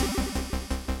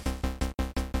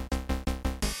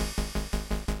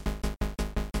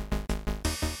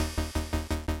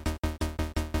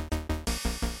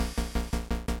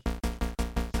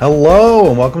Hello,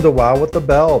 and welcome to WoW with the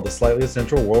Bell, the slightly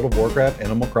essential World of Warcraft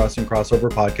Animal Crossing crossover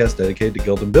podcast dedicated to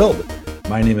Guild and Build.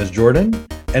 My name is Jordan,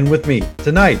 and with me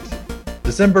tonight,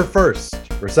 December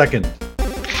 1st or 2nd,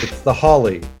 it's the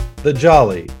Holly, the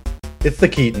Jolly, it's the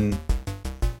Keaton.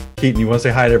 Keaton, you want to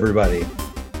say hi to everybody?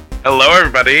 Hello,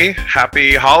 everybody.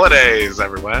 Happy holidays,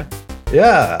 everyone.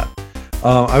 Yeah.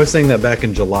 I was saying that back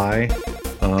in July.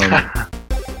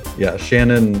 Yeah,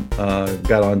 Shannon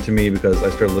got on to me because I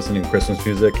started listening to Christmas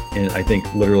music in, I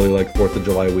think, literally like 4th of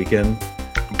July weekend.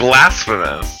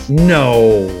 Blasphemous.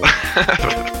 No.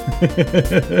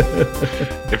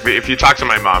 If you talk to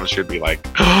my mom, she'd be like,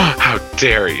 oh, how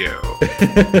dare you?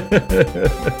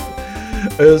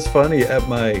 It was funny. At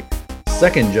my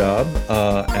second job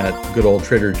at good old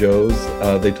Trader Joe's,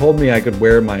 they told me I could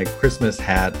wear my Christmas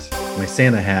hat, my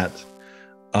Santa hat,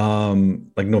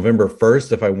 like November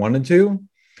 1st if I wanted to.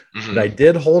 Mm-hmm. But I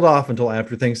did hold off until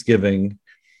after Thanksgiving.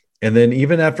 And then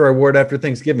even after I wore it after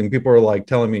Thanksgiving, people were like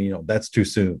telling me, that's too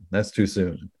soon. That's too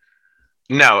soon.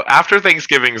 No, after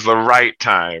Thanksgiving is the right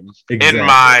time, exactly. In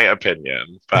my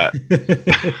opinion. But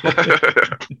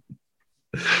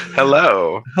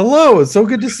Hello. It's so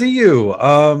good to see you.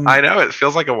 I know, it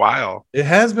feels like a while. It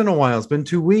has been a while. It's been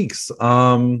 2 weeks.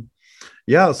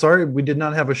 Yeah, sorry we did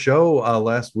not have a show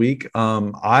last week.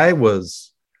 I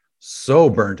was so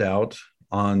burnt out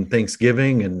on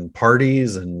Thanksgiving and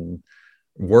parties and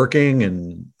working,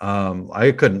 and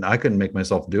I couldn't make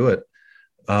myself do it.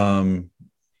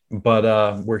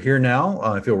 But we're here now.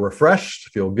 I feel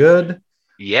refreshed, feel good.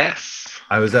 Yes.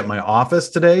 I was at my office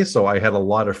today, so I had a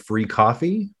lot of free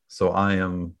coffee, so I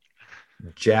am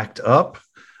jacked up.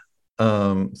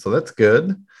 So that's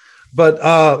good. But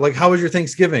how was your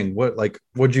Thanksgiving?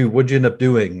 What'd you end up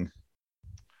doing?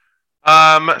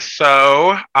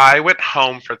 So I went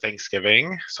home for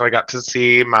Thanksgiving. So I got to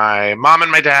see my mom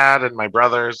and my dad and my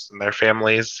brothers and their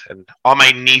families and all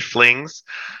my nieflings,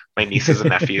 my nieces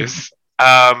and nephews.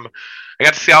 I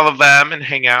got to see all of them and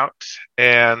hang out.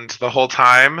 And the whole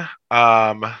time,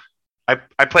 I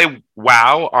play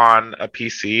WoW on a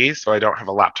PC, so I don't have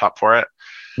a laptop for it.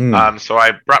 So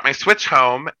I brought my Switch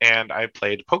home and I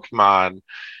played Pokemon.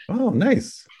 Oh,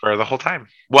 nice. For the whole time.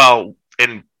 Well,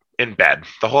 in bed.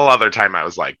 The whole other time I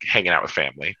was like hanging out with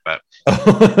family, but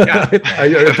yeah.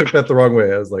 I took that the wrong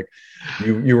way. I was like,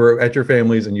 you were at your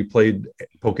family's and you played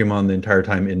Pokemon the entire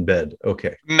time in bed.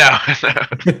 Okay. No.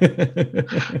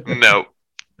 No.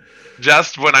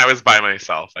 Just when I was by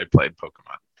myself, I played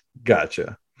Pokemon.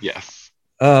 Gotcha. Yes.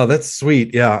 Oh, that's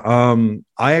sweet. Yeah.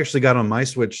 I actually got on my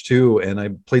Switch too, and I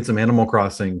played some Animal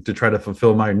Crossing to try to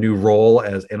fulfill my new role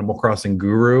as Animal Crossing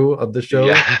guru of the show.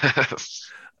 Yes.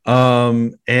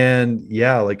 And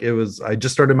yeah, I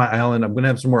just started my island. I'm gonna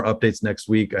have some more updates next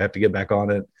week. I have to get back on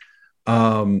it.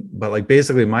 But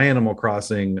basically my Animal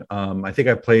Crossing, I think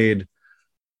I played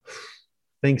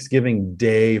Thanksgiving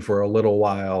Day for a little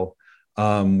while.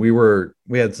 We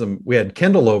had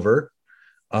Kendall over.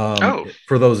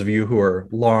 For those of you who are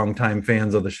longtime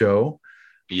fans of the show.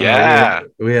 Yeah.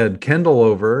 We had Kendall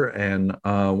over and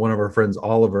one of our friends,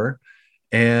 Oliver,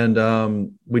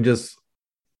 and we just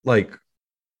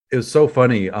it was so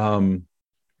funny.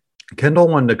 Kendall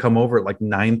wanted to come over at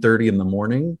 9:30 in the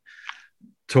morning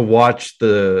to watch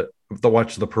the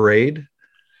parade.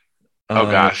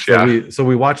 Oh gosh, yeah. So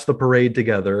we watched the parade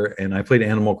together, and I played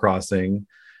Animal Crossing,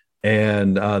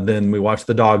 and then we watched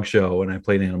the dog show, and I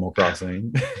played Animal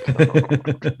Crossing.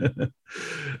 Wait,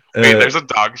 there's a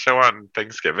dog show on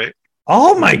Thanksgiving?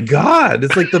 Oh my God!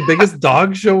 It's the biggest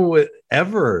dog show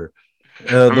ever.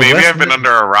 Maybe I've been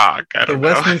under a rock. I don't know.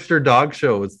 Westminster Dog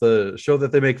Show. It's the show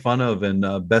that they make fun of in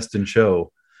Best in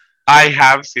Show. I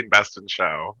have seen Best in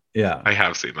Show. Yeah, I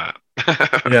have seen that.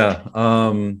 Yeah.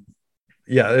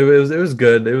 Yeah. It was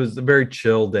good. It was a very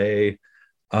chill day.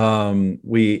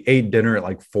 We ate dinner at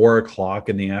 4:00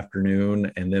 in the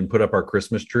afternoon, and then put up our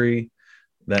Christmas tree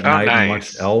that night. Nice. And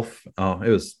watched Elf. Oh, it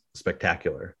was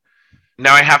spectacular.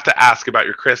 Now I have to ask about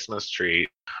your Christmas tree.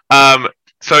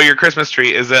 So your Christmas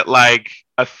tree, is it a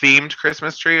themed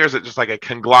Christmas tree, or is it just a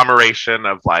conglomeration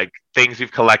of things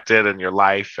you've collected in your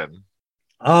life?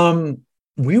 And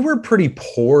we were pretty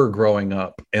poor growing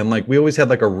up, and we always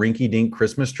had a rinky-dink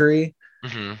Christmas tree.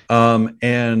 Mm-hmm.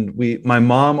 And my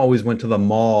mom always went to the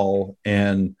mall,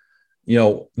 and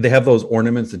they have those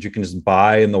ornaments that you can just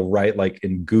buy, and they'll write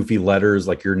in goofy letters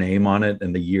your name on it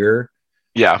and the year.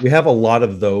 Yeah, we have a lot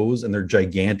of those, and they're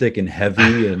gigantic and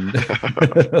heavy and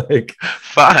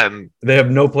fun. They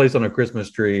have no place on a Christmas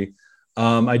tree.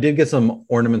 I did get some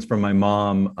ornaments from my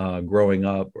mom growing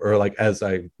up, or as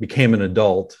I became an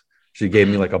adult. She gave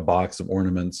me a box of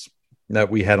ornaments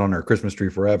that we had on our Christmas tree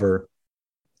forever.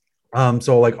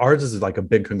 So like ours is like a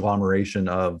big conglomeration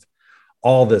of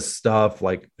all this stuff.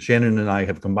 Like Shannon and I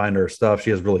have combined our stuff.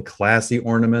 She has really classy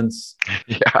ornaments.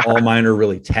 Yeah. All mine are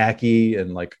really tacky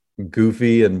and like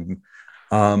goofy. And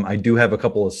I do have a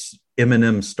couple of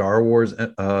Eminem Star Wars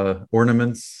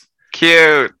ornaments.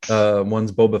 Cute.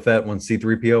 One's Boba Fett, one's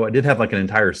C3PO. I did have like an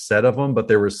entire set of them, but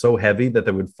they were so heavy that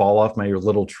they would fall off my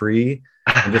little tree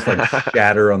and just like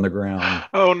shatter on the ground.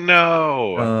 Oh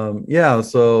no. Yeah,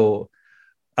 so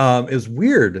it was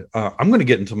weird. I'm going to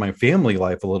get into my family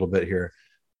life a little bit here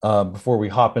before we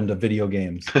hop into video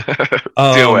games.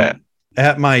 Do it.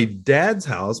 At my dad's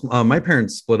house, my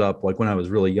parents split up like when I was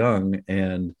really young,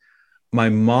 and my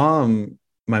mom,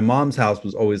 my mom's house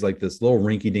was always like this little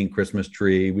rinky-dink Christmas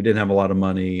tree. We didn't have a lot of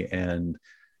money, and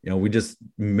we just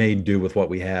made do with what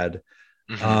we had.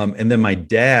 And then my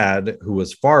dad, who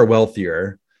was far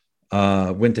wealthier,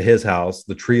 went to his house.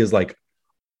 The tree is like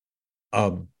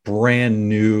a brand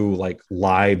new, like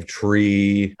live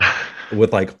tree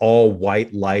with like all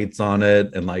white lights on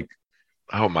it and like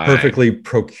Oh my. perfectly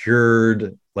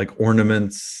procured like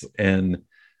ornaments, and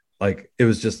like it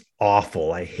was just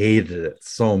awful. I hated it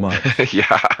so much.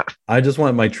 Yeah. I just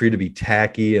want my tree to be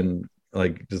tacky and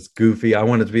like just goofy. I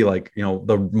want it to be like,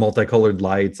 the multicolored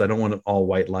lights. I don't want it all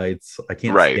white lights. I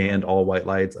can't Right. stand all white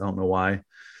lights. I don't know why.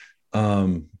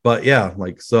 But yeah,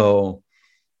 like, so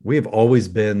we have always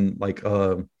been like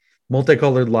a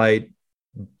multicolored light,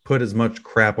 put as much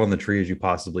crap on the tree as you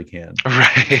possibly can.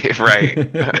 Right.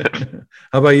 Right.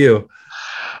 How about you?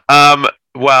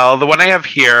 Well, the one I have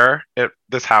here at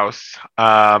this house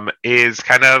is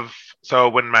kind of so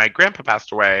when my grandpa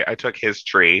passed away, I took his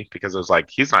tree because it was like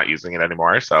he's not using it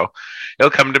anymore, so it'll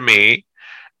come to me.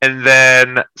 And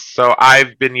then so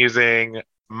I've been using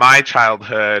my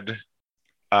childhood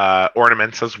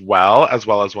ornaments as well as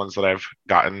ones that I've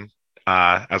gotten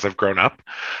as I've grown up.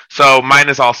 So mine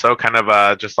is also kind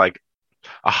of just like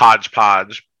a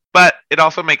hodgepodge, but it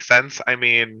also makes sense. I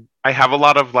mean, I have a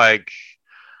lot of like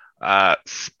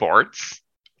sports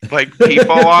like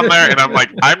people on there, and I'm like,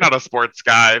 I'm not a sports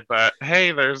guy, but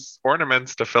hey, there's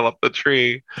ornaments to fill up the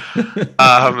tree.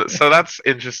 So that's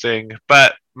interesting.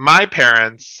 But my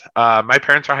parents are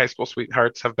high school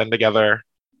sweethearts, have been together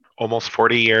almost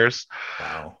 40 years,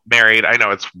 Wow. married. I know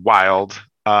it's wild.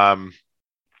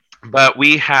 But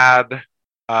we had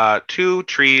two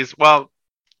trees, well,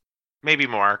 maybe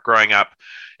more growing up.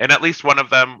 And at least one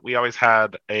of them, we always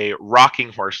had a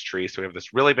rocking horse tree. So we have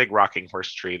this really big rocking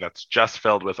horse tree that's just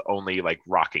filled with only like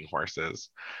rocking horses.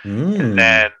 And Mm.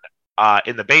 then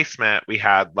in the basement, we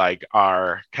had like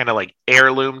our kind of like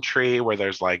heirloom tree where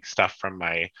there's like stuff from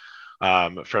my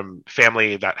from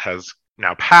family that has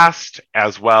now passed,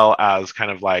 as well as kind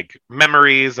of like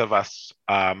memories of us,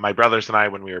 my brothers and I,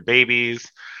 when we were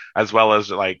babies, as well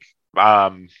as like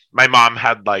my mom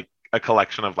had like a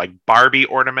collection of like Barbie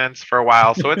ornaments for a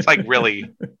while. So it's like really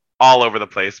all over the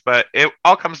place, but it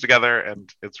all comes together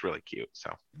and it's really cute.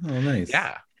 So Oh, nice.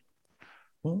 yeah.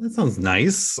 Well, that sounds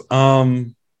nice.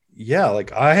 Yeah,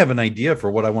 like I have an idea for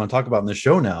what I want to talk about in the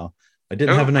show now. I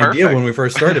didn't Oh, have an idea perfect. when we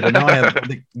first started, but now I have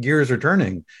the gears are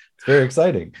turning. It's very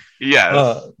exciting. Yes.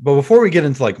 But before we get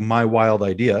into like my wild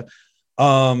idea,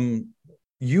 um,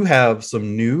 you have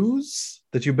some news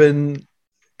that you've been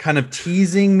kind of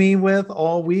teasing me with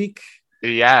all week,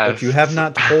 but Yes. you have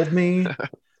not told me.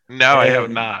 No, I have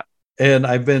And not. and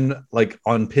I've been like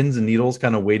on pins and needles,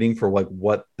 kind of waiting for like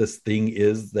what this thing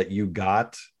is that you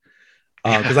got.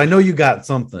 Because I know you got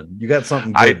something. You got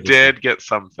something I good. did get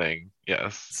something.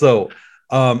 Yes. So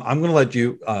I'm going to let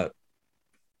you,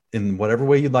 in whatever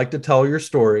way you'd like to tell your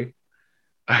story.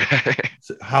 Okay.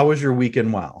 So how was your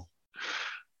weekend? Wow.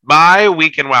 My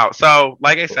weekend, wow. So,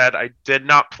 like I said, I did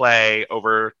not play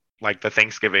over like the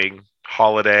Thanksgiving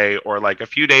holiday or like a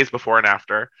few days before and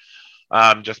after,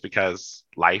 just because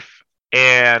life.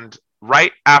 And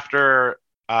right after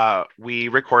we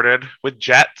recorded with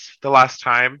Jet the last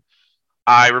time,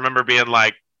 I remember being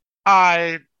like,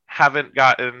 I haven't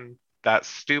gotten that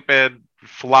stupid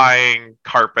flying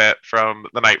carpet from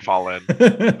the Night Fallen.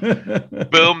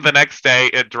 Boom, the next day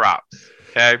it drops.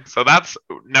 Okay, so that's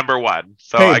number one.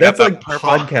 So Hey, I got that's the like purple.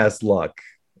 podcast luck.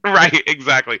 Right,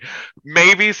 exactly.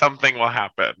 Maybe something will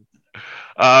happen.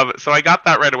 So I got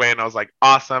that right away, and I was like,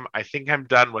 awesome. I think I'm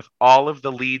done with all of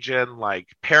the Legion like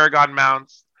Paragon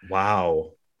mounts.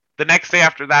 Wow. The next day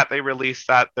after that, they released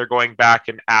that they're going back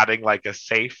and adding like a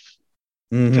safe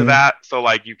to Mhm. that. So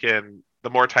like you can, the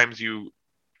more times you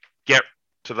get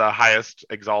to the highest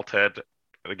exalted,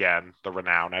 again, the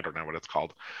renown, I don't know what it's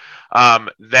called,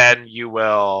 then you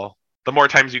will, the more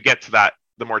times you get to that,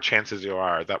 the more chances you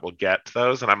are that will get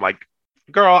those. And I'm like,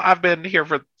 girl, I've been here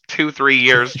for 2-3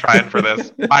 years trying for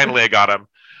this. Finally, I got him.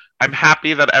 I'm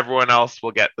happy that everyone else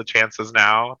will get the chances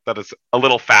now. That it's a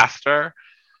little faster.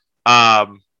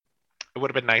 It would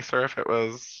have been nicer if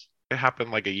it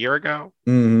happened like a year ago.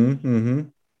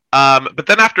 But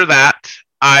then after that,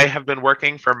 I have been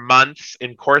working for months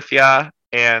in Korthia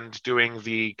and doing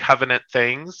the Covenant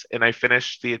things, and I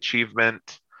finished the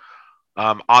achievement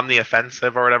on the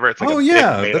offensive or whatever. It's like big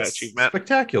beta that's achievement.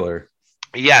 Spectacular.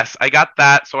 Yes, I got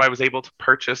that, so I was able to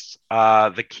purchase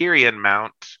the Kyrian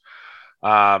mount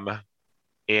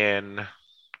in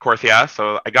Korthia.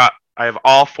 So I have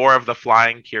all 4 of the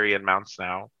flying Kyrian mounts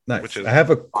now. Nice. Which is I have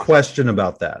a question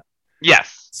about that.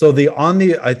 Yes. So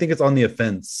I think it's on the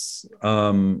offense,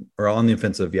 or on the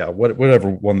offensive, yeah, whatever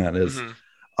one that is.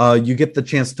 You get the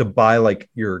chance to buy like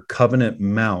your Covenant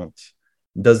mount.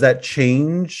 Does that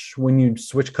change when you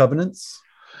switch covenants?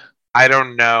 I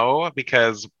don't know,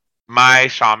 because my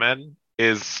shaman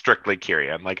is strictly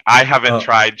Kyrian. Like, I haven't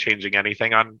tried changing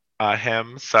anything on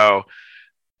him. So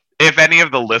if any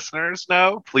of the listeners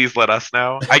know, please let us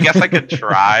know. I guess I could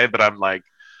try, but I'm like,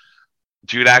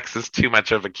 Judax is too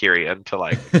much of a Kyrian to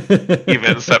like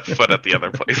even set foot at the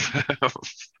other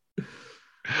places.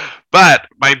 But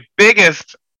my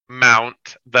biggest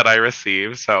mount that I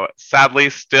received, so sadly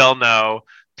still no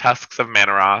Tusks of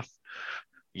Manaroth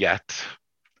yet.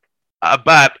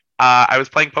 But I was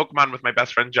playing Pokemon with my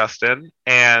best friend Justin,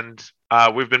 and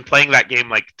we've been playing that game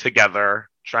like together,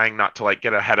 trying not to like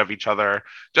get ahead of each other,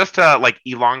 just to like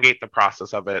elongate the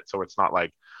process of it, so it's not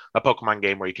like a Pokemon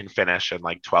game where you can finish in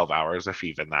like 12 hours, if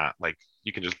even that. Like,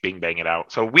 you can just bing bang it out.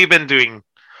 So we've been doing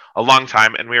a long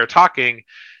time, and we were talking,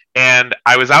 and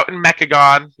I was out in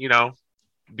Mechagon,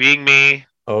 being me.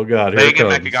 Oh God, playing in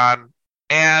Mechagon,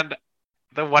 and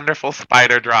the wonderful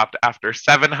spider dropped after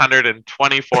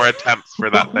 724 attempts for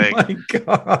that thing. Oh my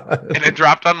God. And it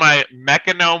dropped on my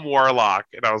Mechanome Warlock,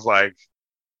 and I was like,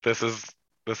 this is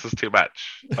too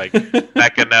much. Like,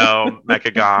 Mechanome,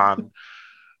 Mechagon.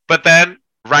 But then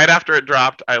right after it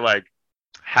dropped, I like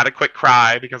had a quick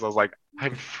cry, because I was like,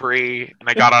 I'm free. And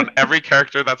I got on every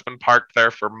character that's been parked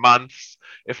there for months,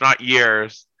 if not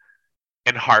years,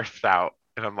 and hearthed out.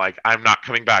 And I'm like, I'm not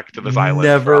coming back to this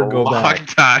island for a long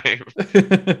time.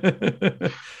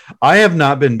 I have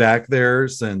not been back there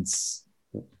since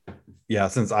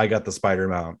I got the spider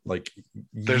mount, like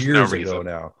There's years no ago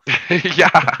now. Yeah.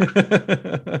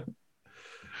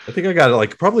 I think I got it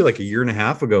like probably like a year and a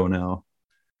half ago now.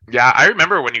 Yeah, I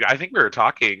remember when I think we were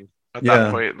talking at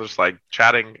that point, just like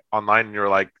chatting online, and you were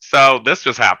like, so this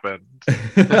just happened.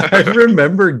 I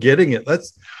remember getting it.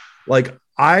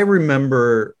 I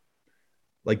remember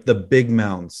like the big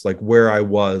mounts, like where I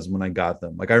was when I got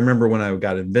them. Like, I remember when I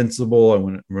got Invincible,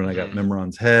 and when I got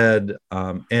Memoron's head,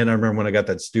 and I remember when I got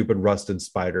that stupid rusted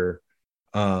spider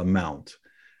mount,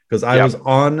 because I was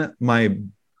on my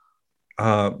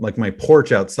like my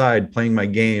porch outside playing my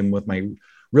game with my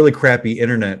really crappy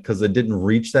internet, because it didn't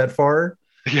reach that far.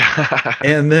 Yeah.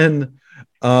 And then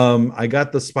I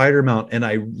got the spider mount, and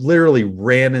I literally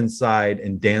ran inside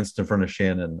and danced in front of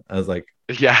Shannon. I was like,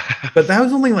 yeah. But that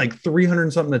was only like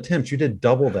 300 something attempts. You did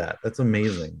double that. That's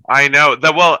amazing. I know.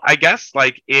 Well, I guess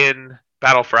like in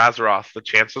Battle for Azeroth, the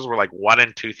chances were like 1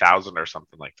 in 2,000 or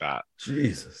something like that.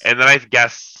 Jesus. And then I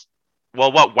guess,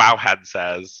 well, what Wowhead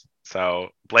says, so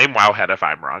blame Wowhead if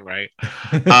I'm wrong, right?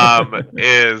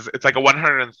 Is it's like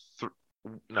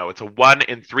it's a 1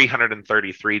 in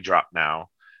 333 drop now.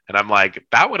 And I'm like,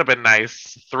 that would have been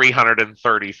nice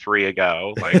 333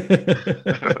 ago. Like,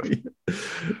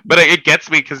 but it gets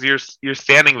me, because you're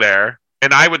standing there,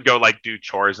 and I would go like do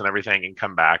chores and everything and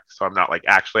come back, so I'm not like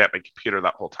actually at my computer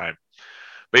that whole time.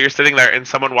 But you're sitting there, and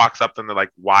someone walks up, and they're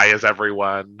like, why is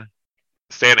everyone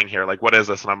standing here? Like, what is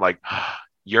this? And I'm like,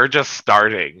 you're just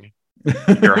starting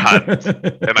your hunt,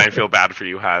 and I feel bad for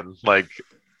you, hun. Like,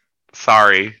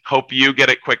 sorry. Hope you get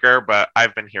it quicker, but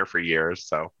I've been here for years,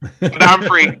 so but now I'm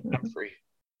free. I'm free.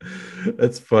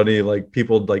 That's funny. Like,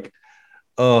 people like,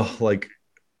 like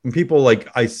people like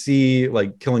I see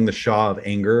like killing the Shaw of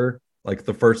Anger like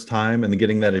the first time and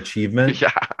getting that achievement.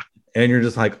 Yeah. And you're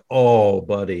just like, oh,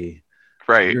 buddy.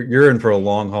 Right. You're in for a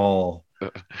long haul.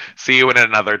 See you in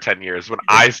another 10 years when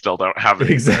I still don't have it.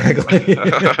 Exactly.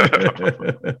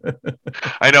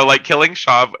 I know, like killing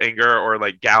Shaw of Anger or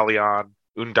like Galleon,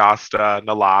 Undasta,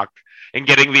 Nalak, and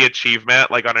getting the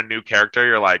achievement like on a new character,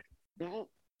 you're like,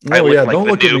 I look like don't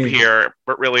the look noob here,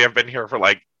 but really I've been here for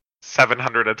like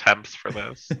 700 attempts for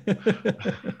this.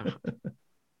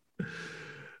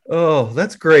 Oh,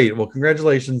 that's great. Well,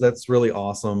 congratulations. That's really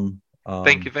awesome.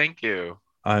 Thank you.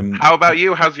 How about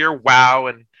you? How's your WoW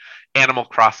and Animal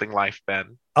Crossing life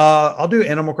been? I'll do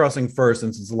Animal Crossing first,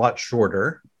 since it's a lot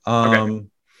shorter. Okay.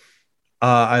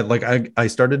 I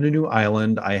started a new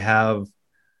island. I have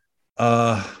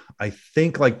uh I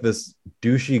think like this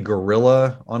douchey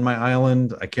gorilla on my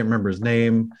island. I can't remember his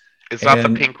name. It's not the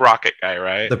And pink rocket guy,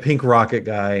 right? the pink rocket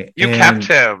guy. You kept And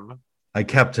him. I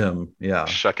kept him. Yeah.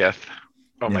 Shooketh.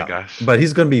 Oh my Yeah. gosh. But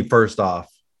he's gonna be first off.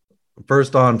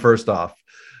 First on, first off.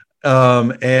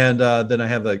 And then I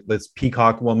have like this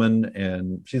peacock woman,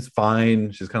 and she's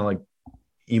fine. She's kind of like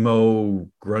emo,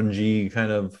 grungy,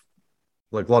 kind of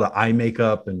like a lot of eye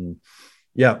makeup, and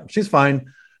yeah, she's fine.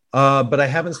 But I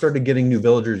haven't started getting new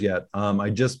villagers yet. I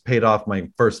just paid off my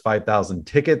first 5,000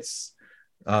 tickets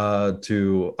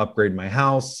to upgrade my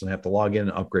house, and I have to log in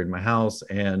and upgrade my house.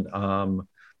 And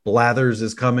Blathers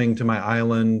is coming to my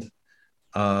island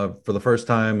for the first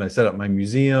time. I set up my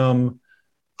museum.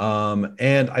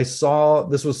 And I saw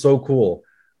this was so cool.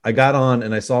 I got on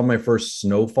and I saw my first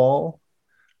snowfall.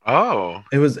 Oh.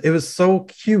 It was so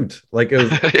cute. Like it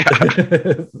was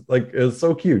like it was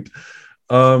so cute.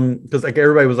 Because like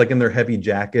everybody was like in their heavy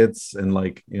jackets and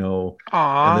like, and then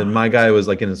Aw. my guy was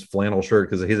like in his flannel shirt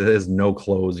because he has no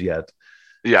clothes yet.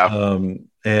 Yeah.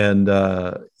 And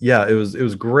yeah, it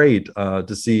was great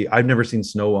to see. I've never seen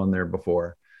snow on there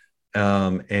before.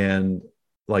 And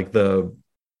like the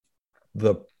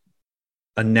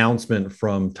announcement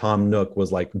from Tom Nook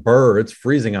was like, "Burr, it's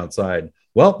freezing outside."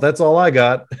 Well, that's all I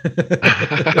got.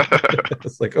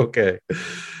 It's like, okay.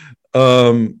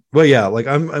 Well, yeah, like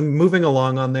I'm moving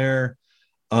along on there.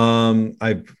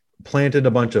 I've planted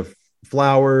a bunch of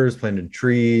flowers, planted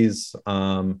trees.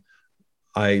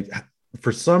 I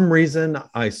For some reason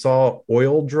I saw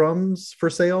oil drums for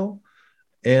sale,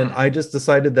 and I just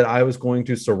decided that I was going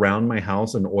to surround my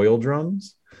house in oil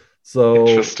drums. So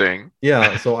Interesting.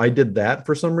 yeah, so I did that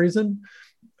for some reason.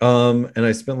 And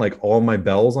I spent like all my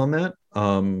bells on that.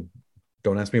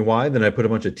 Don't ask me why. Then I put a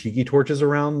bunch of tiki torches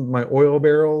around my oil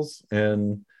barrels,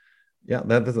 and yeah,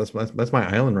 that's my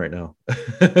island right now.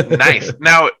 Nice.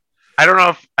 Now, I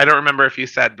don't remember if you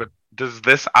said, but does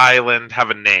this island have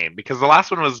a name? Because the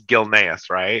last one was Gilneas,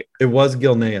 right? It was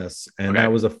Gilneas, and Okay.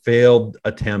 that was a failed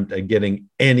attempt at getting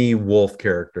any wolf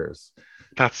characters.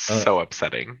 That's Uh, so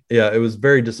upsetting. yeah, it was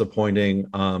very disappointing.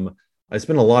 I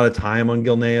spent a lot of time on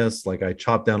Gilneas. Like I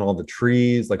chopped down all the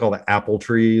trees, like all the apple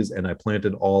trees, and I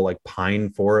planted all like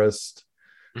pine forest.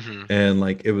 Hmm. And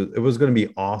like it was going to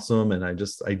be awesome. And I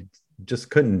just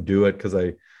couldn't do it because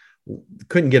I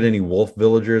couldn't get any wolf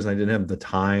villagers, and I didn't have the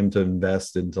time to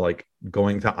invest into like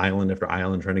going to island after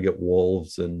island trying to get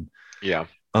wolves. And Yeah.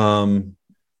 um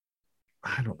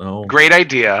I don't know. Great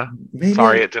idea. Maybe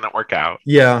Sorry it didn't work out.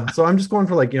 yeah. So I'm just going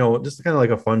for like, just kind of like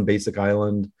a fun basic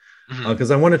island Mhm.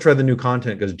 because I want to try the new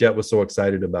content because Jet was so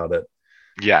excited about it.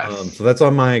 Yes. So that's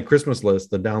on my Christmas list,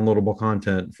 the downloadable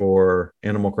content for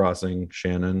Animal Crossing,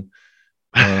 Shannon.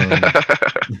 Um,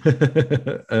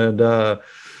 and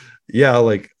yeah,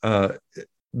 like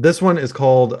this one is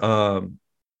called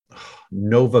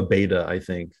Nova Beta, I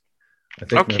think.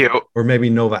 Oh, cute. Or maybe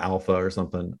Nova Alpha or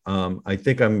something. I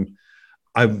think I'm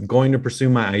going to pursue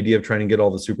my idea of trying to get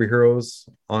all the superheroes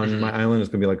on my island. It's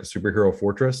going to be like a superhero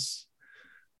fortress,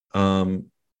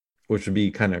 which would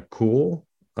be kind of cool.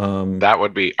 That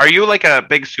would be. Are you like a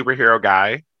big superhero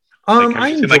guy? Like, have I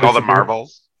you seen enjoy like all the superhero.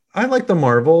 Marvels? I like the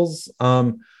Marvels.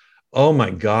 Oh my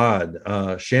God.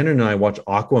 Shannon and I watched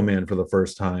Aquaman for the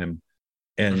first time.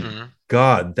 And Mhm.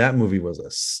 God, that movie was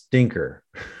a stinker.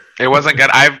 It wasn't good.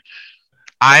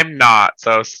 I'm not.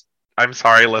 So I'm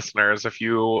sorry, listeners, if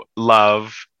you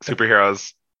love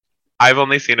superheroes. I've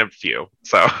only seen a few.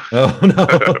 So Oh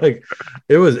no, like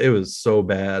it was so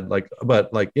bad. Like,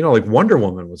 but like, like Wonder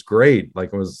Woman was great.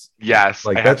 Like it was yes, I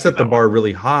like have that seen set the that bar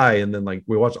really high. And then like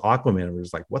we watched Aquaman and we're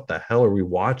just like, what the hell are we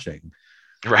watching?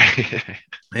 one. Right.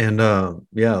 And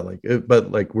yeah, like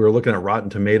but like we were looking at Rotten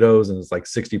Tomatoes and it's like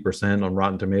 60% on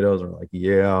Rotten Tomatoes, and we're like,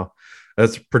 yeah,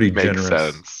 that's pretty Makes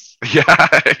generous. sense. Yeah.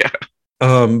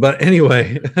 But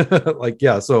anyway, like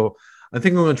yeah, so I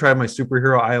think I'm gonna try my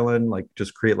superhero island, like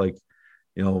just create like,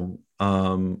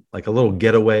 like a little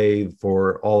getaway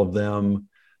for all of them,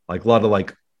 like a lot of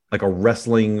like a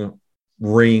wrestling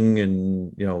ring,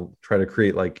 and try to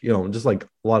create like just like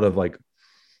a lot of like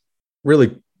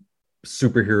really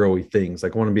superhero-y things.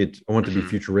 Like I want it to be Mhm.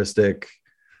 futuristic,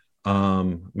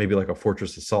 maybe like a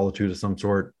fortress of solitude of some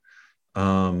sort.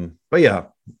 But yeah,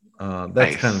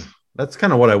 that's kind Nice.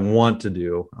 of what I want to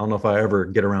do. I don't know if I ever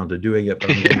get around to doing it, but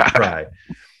I'm going to Yeah.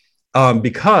 try.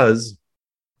 Because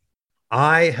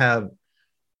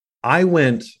I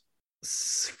went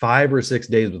 5 or 6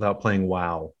 days without playing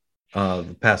WoW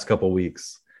the past couple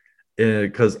weeks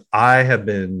because I have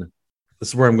been. This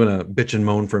is where I'm going to bitch and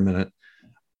moan for a minute.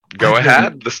 Go I've been-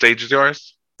 ahead. The stage is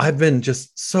yours. I've been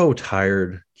just so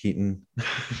tired Keaton.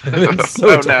 I'm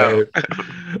so tired.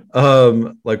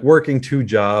 Like working 2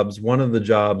 jobs. One of the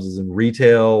jobs is in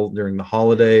retail during the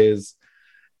holidays.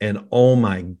 And oh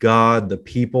my God, the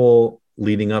people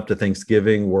leading up to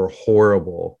Thanksgiving were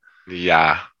horrible.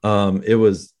 Yeah. It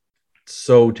was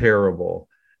so terrible.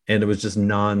 And it was just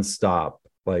nonstop,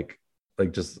 like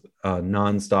just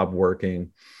nonstop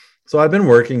working. So I've been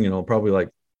working, probably like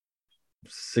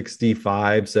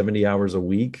 65, 70 hours a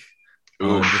week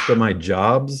just at my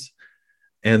jobs.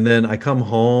 And then I come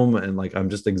home and like I'm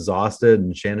just exhausted,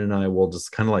 and Shannon and I will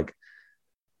just kind of like,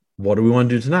 what do we want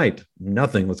to do tonight?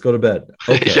 Nothing. Let's go to bed.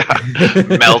 Okay.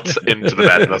 Yeah. Melt into the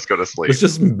bed and let's go to sleep. Let's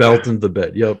just melt into the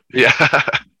bed. Yep. Yeah.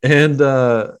 And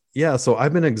so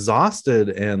I've been exhausted,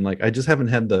 and like I just haven't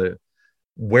had the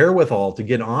wherewithal to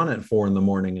get on at 4 a.m.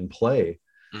 and play.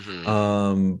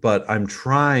 Mm-hmm. But I'm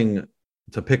trying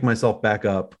to pick myself back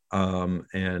up.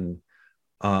 And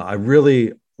I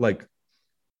really like,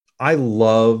 I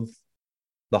love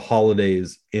the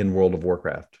holidays in World of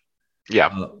Warcraft. Yeah.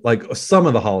 Like some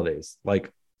of the holidays,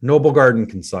 like Noble Garden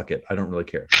can suck it. I don't really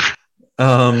care.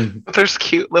 But there's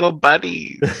cute little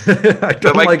buddies. I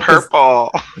don't like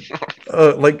purple.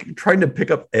 Like trying to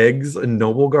pick up eggs in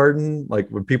Noble Garden, like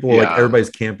when people are like everybody's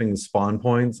camping the spawn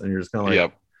points, and you're just kind of like,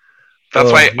 yep.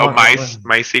 That's why.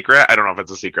 My secret. I don't know if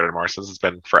it's a secret anymore since it's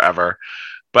been forever,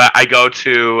 but I go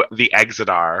to the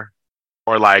Exodar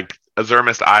or like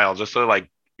Azurmist Isle just so like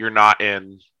you're not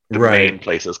in the main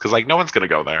places, because like no one's gonna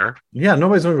go there. Yeah,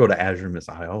 nobody's gonna go to Azurmist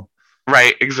Isle.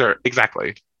 Right.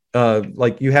 Exactly.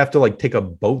 Like you have to like take a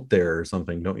boat there or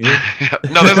something, don't you?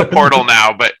 No, there's a portal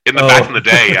now, but back in the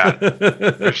day, yeah,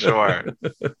 for sure.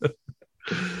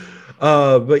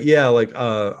 But yeah, like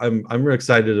I'm really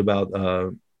excited about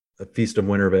a Feast of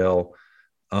Wintervale,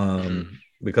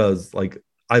 because like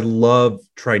I love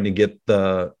trying to get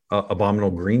the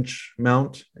Abominable Grinch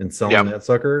mount and selling that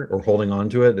sucker, or holding on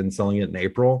to it and selling it in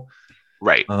April.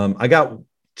 Right. I got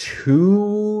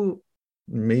 2.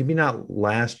 Maybe not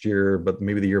last year, but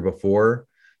maybe the year before,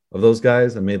 of those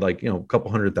guys. I made like, a couple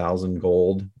 100,000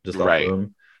 gold just off of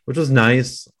them, which was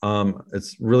nice.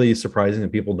 It's really surprising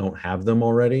that people don't have them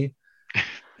already.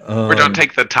 Or don't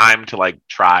take the time to like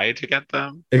try to get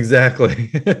them. Exactly.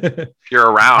 If you're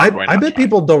around, I bet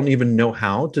people don't even know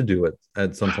how to do it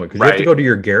at some point, because you have to go to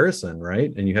your garrison,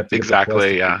 right? And you have to get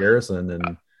the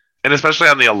garrison, and especially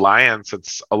on the Alliance,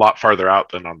 it's a lot farther out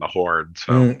than on the Horde.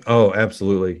 So. Oh,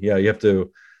 absolutely. Yeah, you have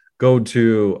to go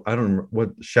to, I don't remember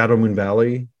what, Shadow Moon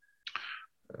Valley.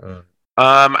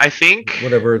 I think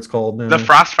whatever it's called now. The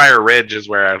Frostfire Ridge is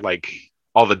where like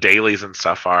all the dailies and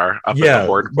stuff are up at the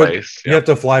Horde place. You have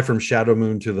to fly from Shadow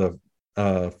Moon to the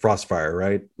Frostfire,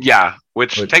 right? Yeah,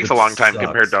 which takes a long time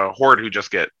compared to Horde, who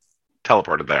just get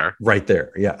teleported there. Right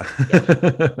there, yeah.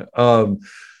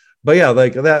 But yeah,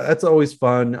 like that's always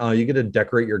fun. You get to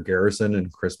decorate your garrison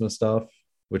and Christmas stuff,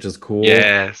 which is cool.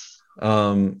 Yes.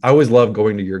 I always love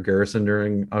going to your garrison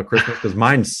during Christmas, because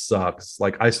mine sucks.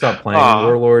 Like I stopped playing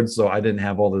Warlords, so I didn't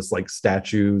have all this like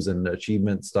statues and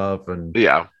achievement stuff. And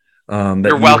you're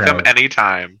welcome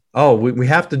anytime. Oh, we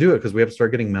have to do it because we have to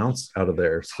start getting mounts out of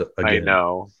there. I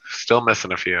know. Still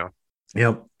missing a few.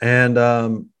 Yep. And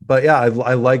but yeah, I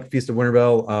like Feast of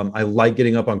Wintervale. I like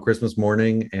getting up on Christmas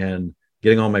morning and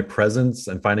getting all my presents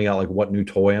and finding out like what new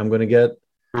toy I'm going to get.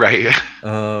 Right.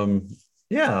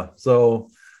 Yeah. So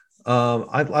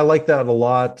I like that a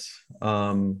lot.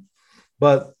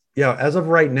 But yeah, as of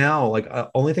right now, like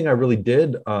only thing I really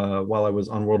did while I was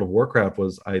on World of Warcraft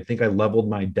was I think I leveled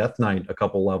my Death Knight a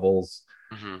couple levels.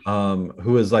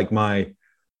 Who is like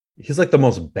he's like the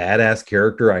most badass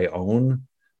character I own.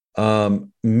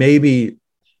 Maybe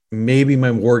my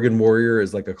Worgen Warrior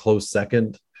is like a close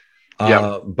second.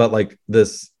 But like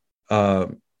this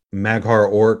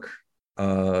Mag'har orc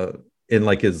in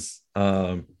like his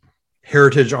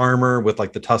heritage armor with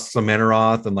like the tusks of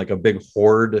Manaroth and like a big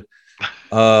horde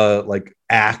like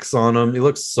axe on him. He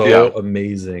looks so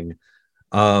amazing.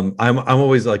 I'm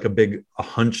always like a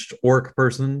hunched orc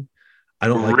person. I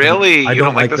don't like really. I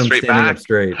don't like the them straight standing back? up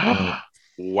straight.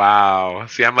 Wow.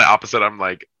 See, I'm the opposite. I'm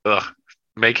like, ugh,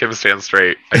 make him stand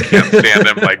straight. I can't stand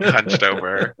him like hunched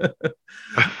over.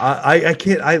 I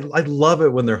can't. I love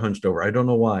it when they're hunched over. I don't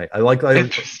know why. I like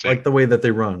the way that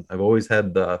they run. I've always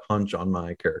had the hunch on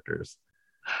my characters.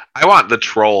 I want the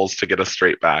trolls to get a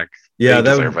straight back. Yeah,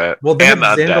 they deserve it. Well, they and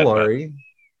have the Zandalari. Undead,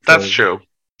 that's true.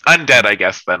 Undead, I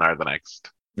guess, then are the next.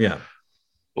 Yeah,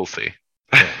 we'll see.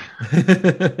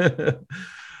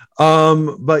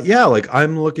 But yeah, like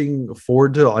I'm looking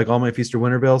forward to like all my Feast of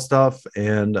Wintervale stuff,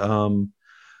 and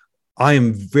I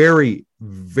am very,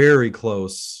 very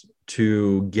close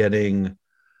to getting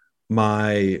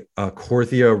my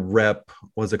Korthia rep,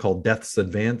 what's it called? Death's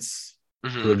Advance to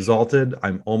Hmm. Exalted.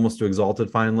 I'm almost to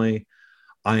Exalted finally.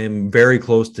 I am very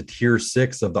close to tier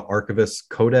 6 of the Archivist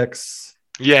Codex.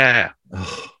 Yeah.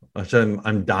 Ugh, which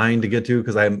I'm dying to get to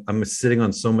because I'm sitting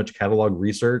on so much catalog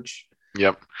research.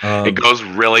 Yep. It Um, goes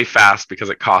really fast because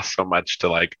it costs so much to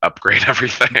like upgrade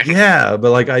everything. yeah,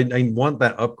 but like I want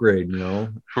that upgrade,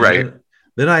 and Right.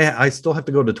 then I still have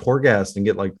to go to Torghast and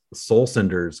get like Soul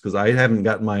Cinders because I haven't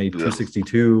got my Ugh.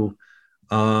 262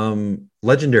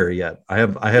 legendary yet. I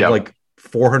have Yep. like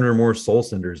 400 more Soul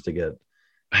Cinders to get.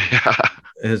 Yeah.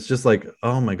 And it's just like,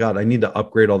 oh my god, I need to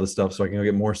upgrade all this stuff so I can go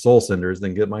get more Soul Cinders,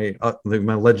 then get my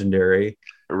legendary,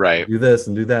 Right. do this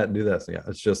and do that and do this. Yeah,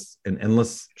 it's just an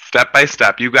endless. Step by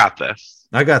step, you got this.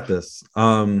 I got this.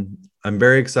 I'm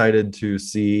very excited to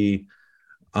see.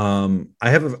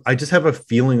 I just have a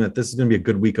feeling that this is going to be a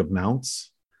good week of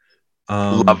mounts.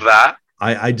 Love Um, that.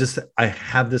 I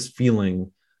have this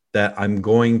feeling that I'm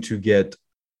going to get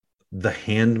the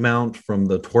hand mount from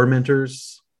the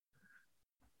Tormentors,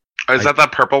 Oh, is that the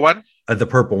purple one? the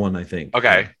purple one, I think.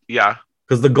 Okay. Yeah.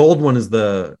 Because the gold one is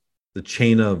the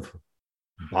chain of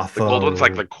The gold one's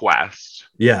like Botho. the quest.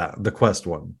 Yeah, the quest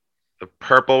one. The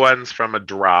purple one's from a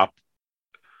drop.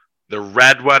 The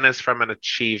red one is from an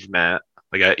achievement,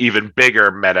 like an even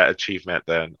bigger meta achievement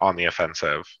than on the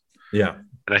offensive. Yeah,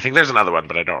 And I think there's another one,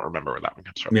 but I don't remember where that one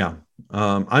comes from. yeah.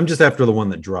 I'm just after the one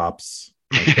that drops.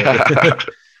 Yeah.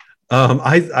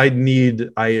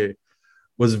 I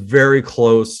was very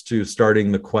close to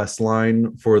starting the quest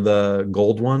line for the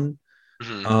gold one.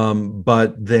 Mhm.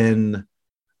 But then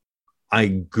I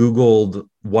Googled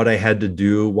what I had to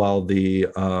do while the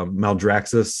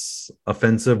Maldraxxus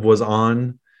offensive was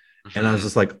on. And I was Mhm.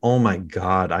 just like, oh my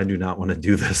God, I do not want to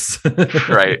do this.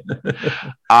 Right.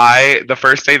 The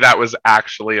first day that was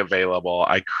actually available,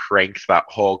 I cranked that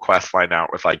whole quest line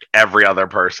out with like every other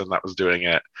person that was doing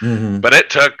it. Mhm. But it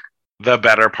took the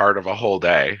better part of a whole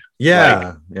day.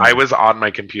 Yeah, yeah. I was on my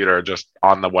computer just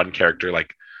on the one character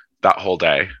like that whole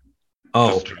day,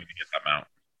 Oh, just trying to get them out.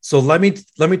 so let me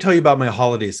tell you about my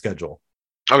holiday schedule.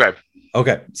 Okay.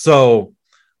 Okay, so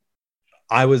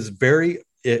I was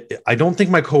I don't think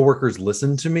my coworkers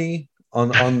listen to me on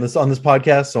this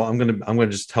podcast, so I'm gonna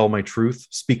just tell my truth,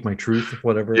 speak my truth,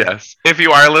 whatever. Yes. If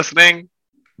you are listening,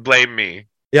 blame me.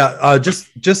 Yeah, just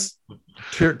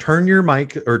turn your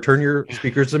mic or turn your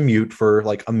speakers to mute for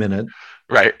like a minute.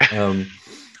 Right.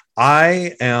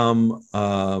 I am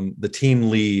the team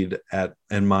lead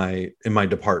in my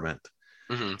department.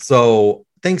 Hmm. So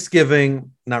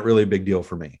Thanksgiving, not really a big deal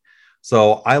for me.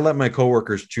 So I let my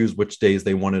coworkers choose which days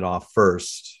they wanted off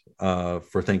first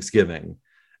for Thanksgiving.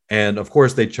 And of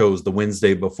course, they chose the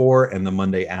Wednesday before and the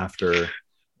Monday after.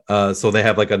 So they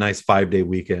have like a nice 5-day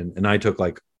weekend. And I took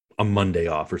like a Monday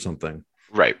off or something.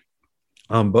 Right.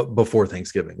 But before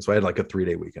Thanksgiving. So I had like a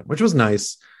 3-day weekend, which was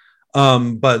nice.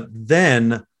 But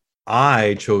then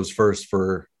I chose first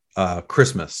for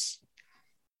Christmas.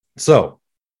 So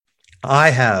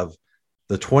I have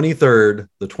the 23rd,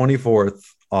 the 24th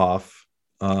off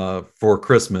for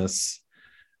Christmas.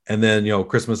 And then,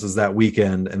 Christmas is that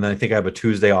weekend. And then I think I have a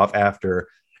Tuesday off after.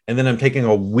 And then I'm taking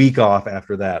a week off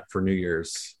after that for New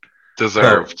Year's.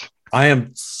 Deserved. So I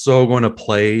am so going to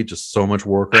play just so much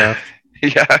Warcraft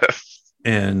Yes.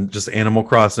 and just Animal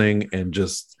Crossing and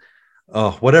just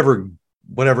whatever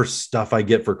stuff I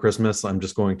get for Christmas. I'm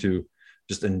just going to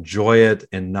just enjoy it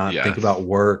and not think Yes. about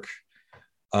work.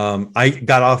 I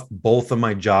got off both of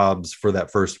my jobs for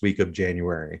that first week of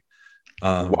January.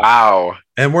 Wow.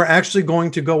 And we're actually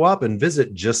going to go up and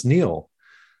visit Just Neil.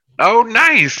 Oh,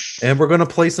 nice. And we're going to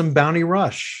play some Bounty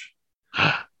Rush.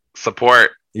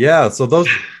 Support. Yeah. So those,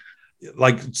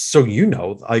 our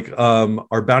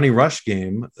Bounty Rush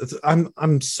game.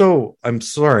 I'm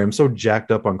sorry. I'm so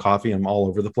jacked up on coffee. I'm all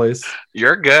over the place.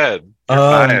 You're good. You're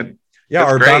fine. Yeah,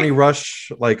 That's our great. Bounty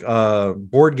Rush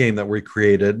board game that we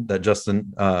created, that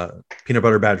Justin, Peanut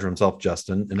Butter Badger himself,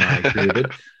 Justin, and I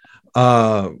created.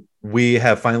 We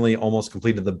have finally almost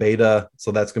completed the beta,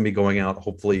 so that's going to be going out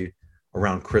hopefully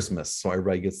around Christmas. So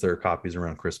everybody gets their copies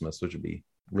around Christmas, which would be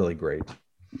really great.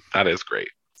 That is great.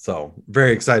 So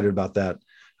very excited about that.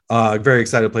 Very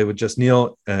excited to play with Just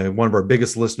Neil, one of our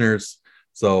biggest listeners.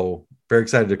 So very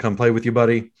excited to come play with you,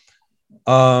 buddy.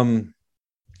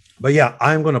 But yeah,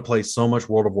 I'm going to play so much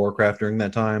World of Warcraft during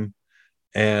that time.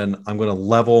 And I'm going to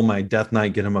level my Death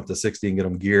Knight, get him up to 60 and get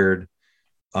him geared.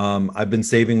 I've been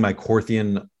saving my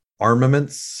Korthian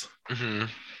armaments Hmm.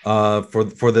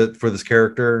 for this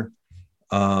character.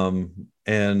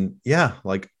 And yeah,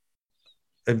 like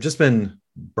I've just been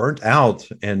burnt out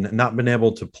and not been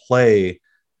able to play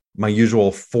my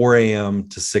usual 4 a.m.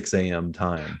 to 6 a.m.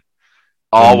 time.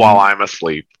 All while I'm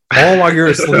asleep. All while you're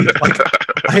asleep. Like,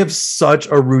 I have such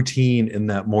a routine in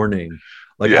that morning.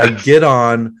 Like, Yes. I get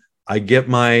on, I get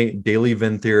my daily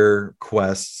Venthyr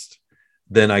quests,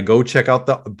 then I go check out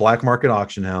the black market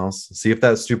auction house, see if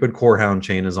that stupid Corehound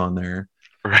chain is on there.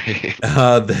 Right.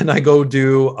 Then I go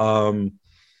do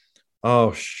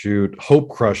Hope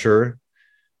Crusher.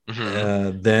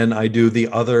 Then I do the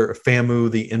other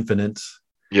Famu, the Infinite.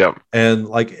 Yep. And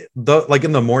like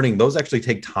in the morning, those actually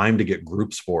take time to get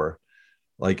groups for.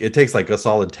 Like, it takes like a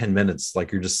solid 10 minutes.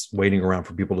 Like, you're just waiting around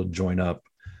for people to join up.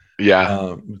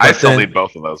 Yeah. I still need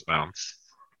both of those mounts.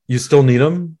 You still need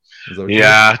them?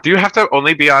 Yeah. Do you have to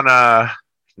only be on a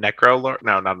Necrolord?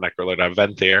 No, not Necrolord.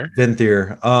 Venthyr.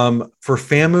 Venthyr. For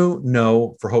Famu,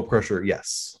 no. For Hope Crusher,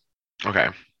 yes. Okay.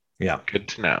 Yeah. Good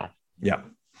to know. Yeah.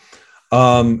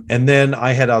 And then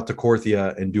I head out to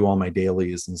Korthia and do all my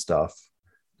dailies and stuff.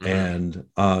 And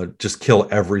just kill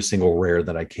every single rare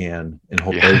that I can, and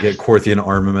hopefully get Korthian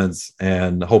armaments,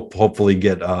 and hopefully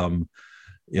get a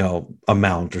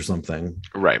mount or something.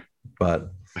 Right.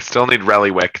 But I still need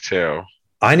Reliwick too.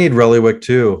 I need Reliwick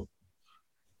too.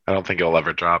 I don't think it'll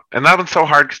ever drop. And that one's so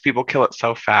hard because people kill it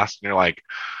so fast, and you're like,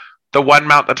 the one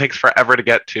mount that takes forever to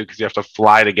get to because you have to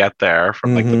fly to get there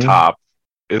from like the top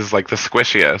is like the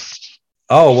squishiest.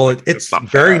 Oh, well, it's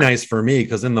very nice for me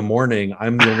because in the morning,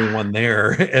 I'm the only one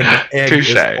there, and the egg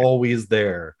is always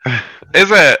there. Is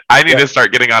it? I need to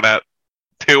start getting on at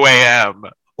 2 a.m.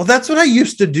 Well, that's what I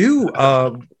used to do,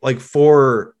 like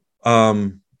for,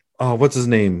 what's his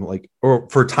name? Like, or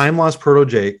for Time Lost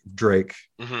Proto Drake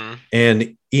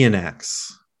and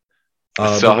Eonax.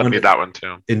 Still have that one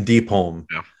too. In Deepholm.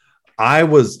 Yeah. I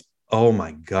was... Oh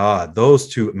my God, those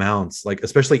two mounts, like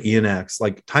especially Eonax,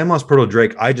 like Time Lost Proto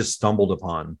Drake, I just stumbled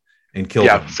upon and killed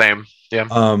him. Same.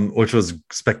 Yeah. Which was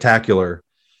spectacular.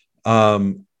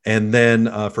 And then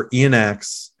for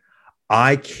Eonax,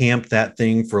 I camped that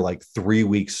thing for like 3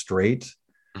 weeks straight.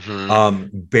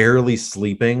 Barely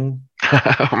sleeping.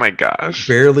 Oh my gosh.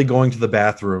 Barely going to the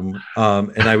bathroom.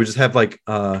 And I would just have like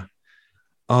what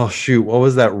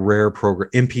was that rare program?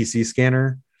 NPC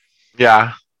scanner.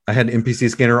 Yeah. I had an NPC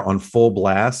scanner on full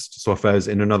blast, so if I was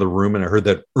in another room and I heard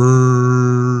that,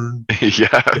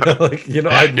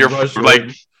 I'd your rush like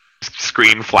in.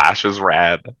 Screen flashes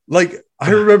red. Like,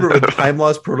 I remember when Time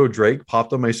Lost Proto Drake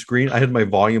popped on my screen, I had my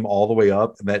volume all the way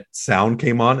up, and that sound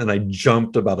came on, and I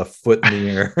jumped about a foot in the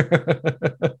air.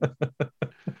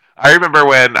 I remember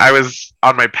when I was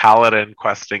on my Paladin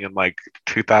questing in like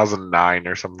 2009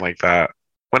 or something like that,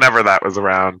 whenever that was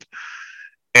around,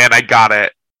 and I got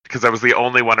it. Because I was the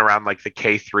only one around like the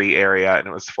K3 area, and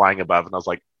it was flying above, and I was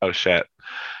like, oh shit.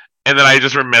 And then I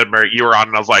just remember you were on,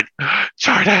 and I was like,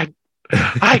 Jordan,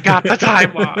 I got the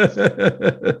Time Lost.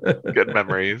 Good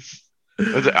memories.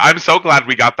 I'm so glad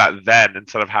we got that then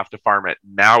instead of have to farm it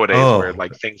nowadays where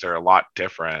like things are a lot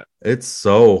different. It's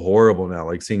so horrible now,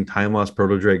 like seeing Time Lost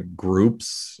Proto Drake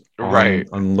groups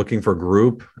on looking for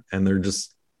group, and they're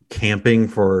just camping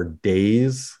for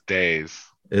days.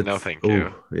 No thank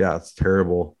you. Yeah, it's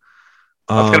terrible.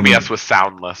 That's gonna be us with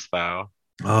Soundless though.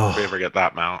 If we ever get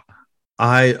that mount.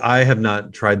 I have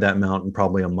not tried that mount in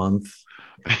probably a month.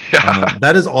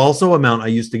 That is also a mount I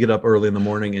used to get up early in the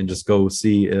morning and just go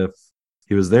see if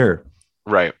he was there.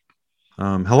 Right.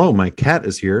 Hello, my cat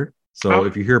is here. So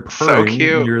if you hear purring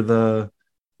near the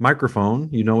microphone,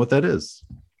 you know what that is.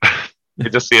 You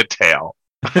just see a tail.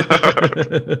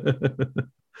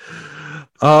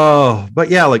 But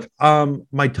yeah, like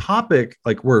my topic,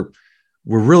 like we're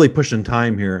really pushing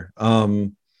time here.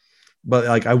 But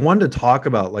like I wanted to talk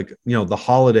about like, the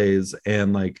holidays,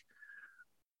 and like,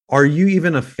 are you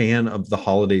even a fan of the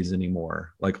holidays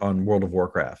anymore? Like on World of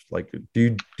Warcraft, like do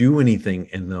you do anything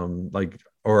in them? Like,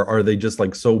 or are they just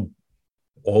like so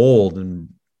old and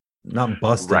not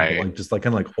busted, but like just like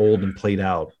kind of like old and played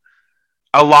out?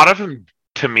 A lot of them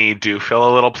to me do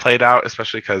feel a little played out,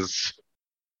 especially because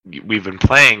we've been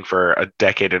playing for a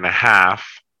decade and a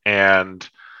half, and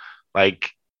like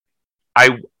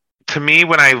to me,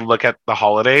 when I look at the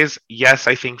holidays, yes,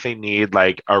 I think they need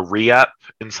like a re-up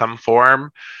in some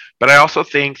form, but I also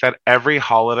think that every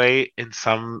holiday in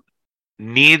some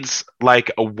needs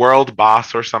like a world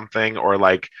boss or something, or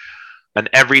like an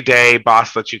everyday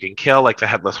boss that you can kill, like the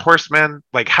Headless Horseman.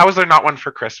 Like, how is there not one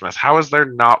for Christmas? How is there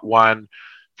not one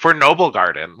for Noble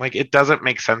Garden? Like, it doesn't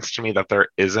make sense to me that there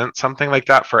isn't something like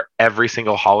that for every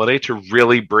single holiday to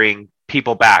really bring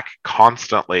people back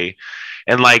constantly.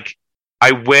 And like,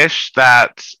 I wish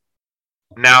that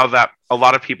now that a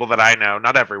lot of people that I know,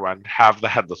 not everyone, have the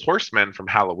Headless Horseman from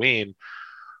Halloween,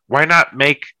 why not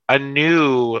make a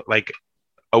new, like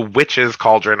a witch's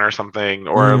cauldron or something,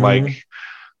 or like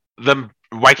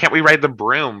Why can't we ride the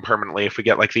broom permanently if we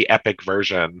get like the epic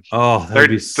version? Oh, that There would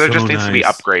be there so just needs to be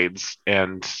nice. upgrades,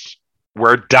 and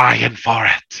we're dying for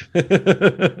it.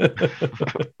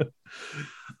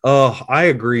 Oh, I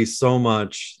agree so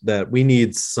much that we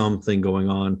need something going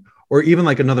on, or even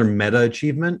like another meta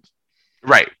achievement.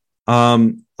 Right.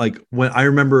 Like when I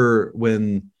remember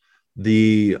when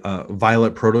the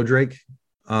Violet Proto Drake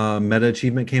meta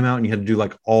achievement came out, and you had to do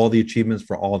like all the achievements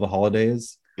for all the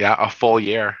holidays, Yeah, a full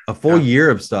year. a full Yeah. year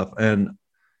of stuff. And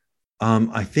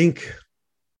I think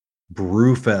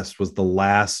Brewfest was the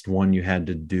last one you had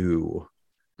to do,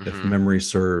 if Mhm. memory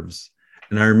serves.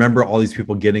 And I remember all these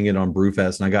people getting it on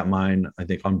Brewfest, and I got mine, I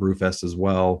think, on Brewfest as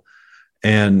well.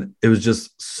 And it was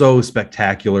just so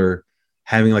spectacular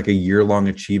having like a year-long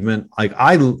achievement.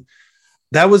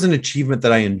 That was an achievement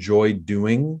that I enjoyed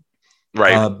doing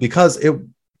Right. because it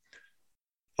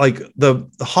like the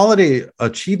holiday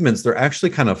achievements, they're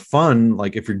actually kind of fun.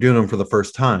 Like if you're doing them for the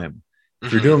first time,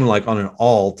 if you're Mhm. doing them like on an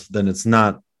alt, then it's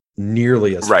not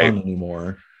nearly as Right. fun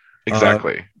anymore. Uh,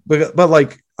 Exactly. but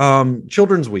like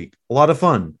Children's Week, a lot of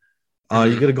fun. You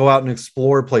Mhm. get to go out and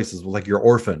explore places with like your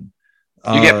orphan.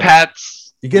 You get Uh,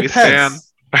 pets. you We get stand. pets.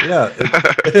 Yeah,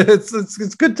 it's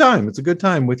a good time. It's a good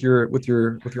time with your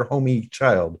homie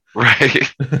child. Right.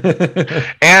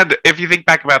 Mm. And if you think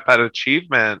back about that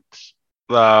achievement,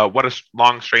 what a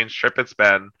long, strange trip it's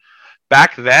been.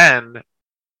 Back then,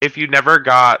 if you never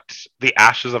got the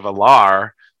Ashes of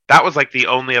Alar, that was like the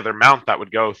only other mount that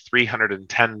would go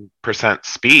 310%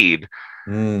 speed.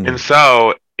 And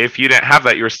so if you didn't have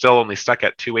that, you were still only stuck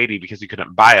at 280 because you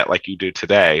couldn't buy it like you do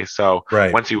today. So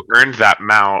Right. once you earned that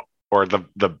mount or the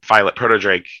Violet Proto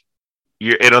Drake,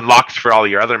 it unlocked for all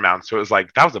your other mounts. So it was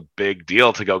like that was a big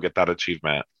deal to go get that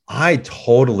achievement. I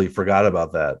totally forgot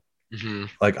about that. Mm-hmm.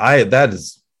 Like that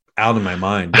is out of my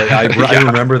mind, but I Yeah.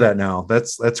 remember that now.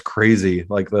 That's crazy.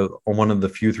 Like the one of the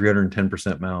few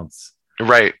 310% mounts.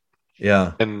 Right.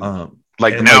 Yeah. And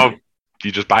And now like,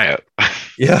 you just buy it.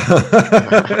 yeah.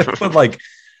 But like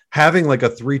having like a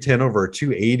 310 over a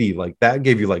 280, like that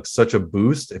gave you like such a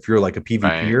boost if you're like a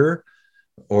PvPer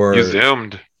or You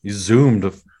zoomed. you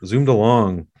zoomed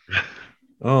along.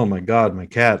 Oh my god, my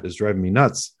cat is driving me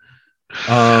nuts.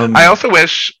 I also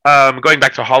wish, going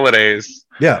back to holidays,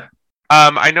 Yeah.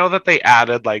 I know that they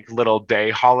added like little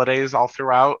day holidays all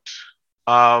throughout,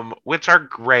 which are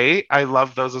great. I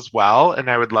love those as well,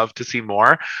 and I would love to see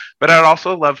more. But I'd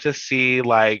also love to see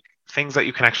like things that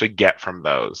you can actually get from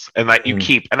those and that you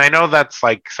keep. And I know that's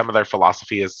like some of their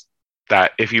philosophy is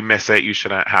that if you miss it, you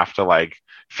shouldn't have to like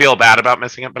feel bad about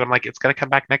missing it. But I'm like, it's gonna come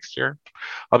back next year.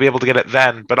 I'll be able to get it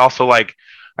then. But also like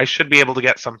I should be able to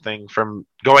get something from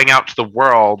going out to the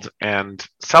world and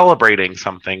celebrating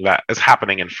something that is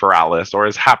happening in Feralis or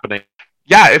is happening.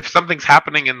 Yeah, if something's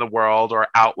happening in the world or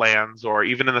Outlands or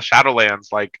even in the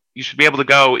Shadowlands, like you should be able to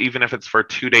go even if it's for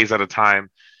 2 days at a time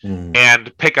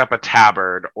and pick up a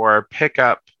tabard or pick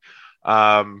up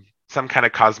some kind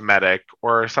of cosmetic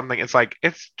or something. It's like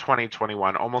it's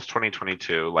 2021, almost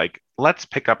 2022. Like let's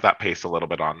pick up that pace a little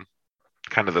bit on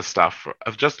kind of the stuff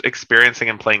of just experiencing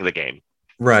and playing the game.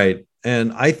 Right.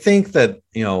 And I think that,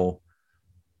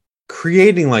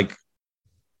 creating like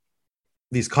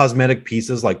these cosmetic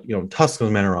pieces, like, Tusk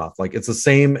of Menaroth, like it's the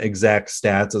same exact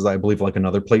stats as I believe like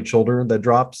another plate shoulder that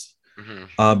drops.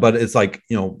 But it's like,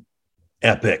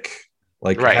 epic,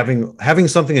 like having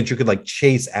something that you could like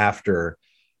chase after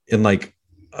in like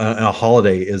a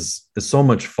holiday is so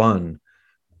much fun.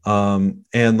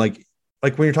 And like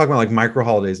when you're talking about like micro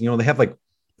holidays, they have like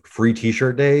free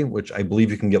t-shirt day, which I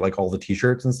believe you can get like all the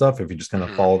t-shirts and stuff if you just kind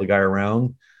of follow the guy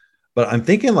around. But I'm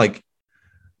thinking like,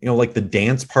 like the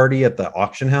dance party at the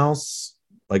auction house,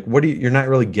 like you're not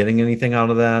really getting anything out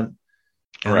of that.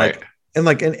 And and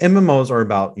MMOs are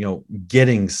about,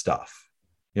 getting stuff,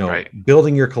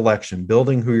 building your collection,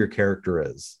 building who your character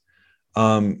is.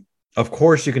 Of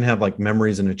course you can have like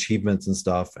memories and achievements and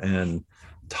stuff and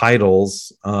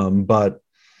titles. But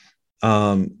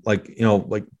like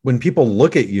when people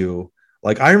look at you,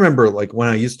 like I remember like when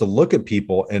I used to look at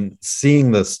people and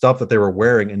seeing the stuff that they were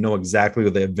wearing and know exactly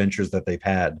what the adventures that they've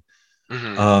had.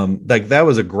 Like that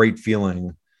was a great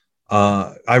feeling.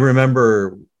 I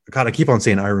remember, God, I keep on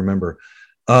saying I remember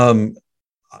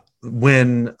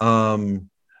when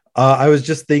I was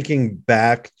just thinking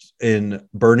back in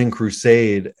Burning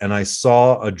Crusade and I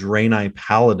saw a Draenei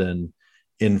Paladin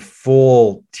in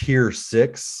full tier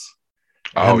 6.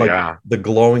 Oh, like yeah. The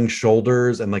glowing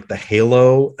shoulders and like the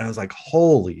halo. And I was like,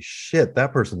 holy shit,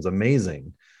 that person's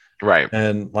amazing. Right.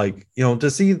 And like,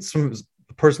 to see some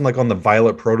person like on the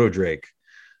Violet Proto Drake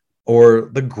or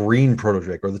the green Proto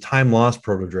Drake or the Time Lost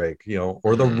Proto Drake,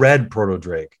 or the red Proto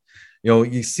Drake,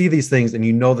 you see these things and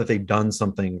you know that they've done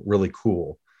something really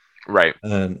cool, Right.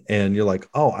 and you're like,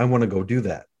 oh, I want to go do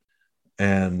that.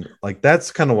 And like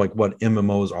that's kind of like what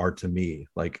MMOs are to me.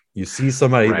 Like you see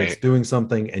somebody that's Right. doing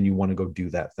something and you want to go do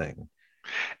that thing.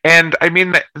 And I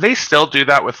mean, they still do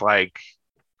that with like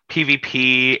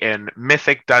PvP and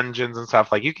mythic dungeons and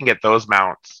stuff. Like you can get those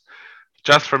mounts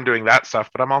just from doing that stuff.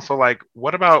 But I'm also like,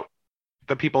 what about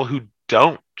the people who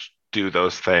don't do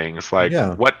those things? Like,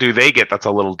 Yeah. what do they get that's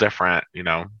a little different,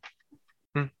 Yeah,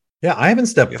 I haven't I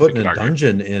stepped guess foot we in could a argue.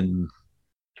 dungeon in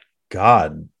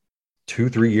God,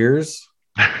 2-3 years.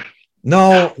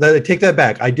 No, I take that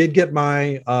back. I did get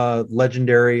my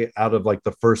legendary out of like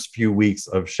the first few weeks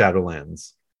of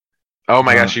Shadowlands. Oh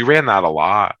my Uh, gosh, you ran that a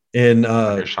lot in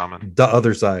on your shaman. the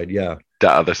other side, yeah.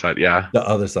 The other side, yeah. The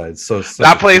other side. So such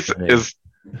That a place stupid name. is.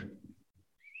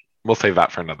 We'll save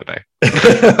that for another day.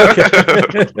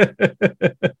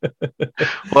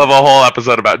 We'll have a whole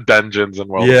episode about dungeons and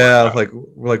World of Yeah,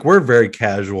 Warcraft. like we're very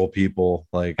casual people.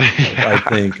 Like Yeah.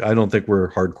 I don't think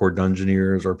we're hardcore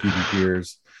dungeoneers or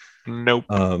PvPers. Nope.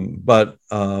 But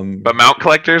But mount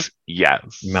collectors,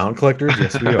 yes. mount collectors,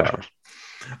 yes, we are.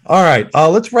 All right,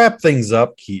 let's wrap things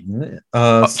up, Keaton.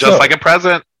 Just like a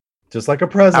present. just like a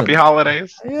present. Happy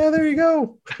holidays. Yeah, there you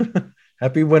go.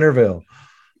 Happy Winterville.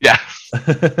 Yes.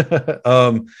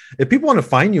 If people want to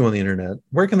find you on the internet,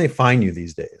 where can they find you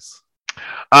these days?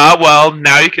 Well,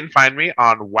 now you can find me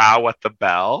on Wow What the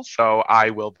Bell. So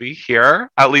I will be here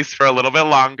at least for a little bit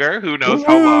longer. Who knows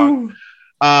how long? Woo!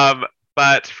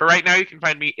 But for right now, you can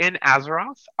find me in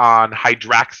Azeroth on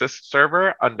Hydraxis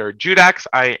server under Judax.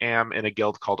 I am in a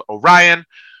guild called Orion.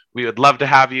 We would love to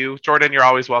have you. Jordan, you're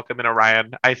always welcome in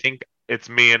Orion. I think it's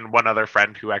me and one other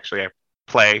friend who actually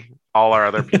play. All our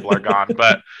other people are gone,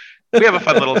 but we have a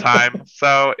fun little time.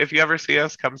 So if you ever see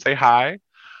us, come say hi.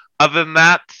 Other than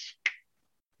that,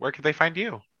 where can they find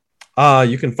you?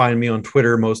 You can find me on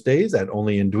Twitter most days at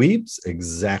Only in Dweebs,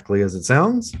 exactly as it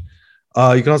sounds.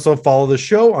 You can also follow the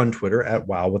show on Twitter at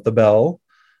Wow with the Bell.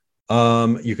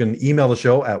 You can email the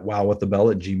show at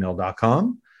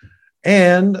wowwiththebell@gmail.com.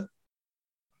 And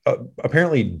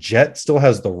apparently Jet still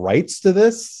has the rights to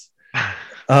this.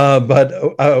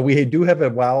 But we do have a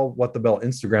Wow What the Bell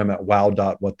Instagram at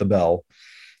wow.whatthebell.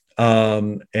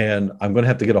 And I'm going to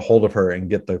have to get a hold of her and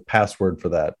get the password for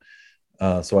that.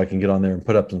 So I can get on there and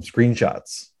put up some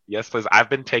screenshots. Yes, please. I've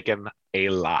been taken a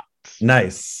lot.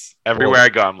 Nice. Everywhere I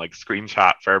go, I'm like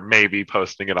screenshot for maybe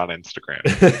posting it on Instagram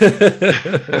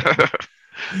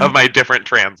of my different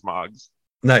transmogs.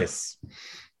 Nice.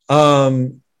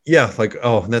 Yeah, like,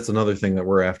 oh, that's another thing that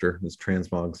we're after is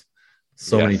transmogs.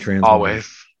 So many transmogs.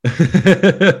 Always.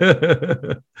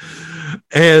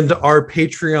 And our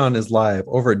Patreon is live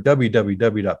over at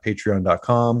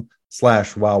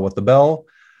www.patreon.com/wowwiththebell.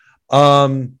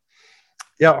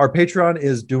 Yeah, our Patreon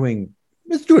is doing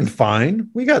fine.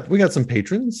 We got some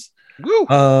patrons.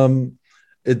 Woo.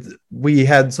 We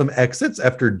had some exits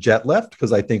after Jet left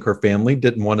because I think her family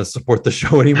didn't want to support the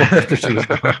show anymore after she was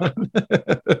gone.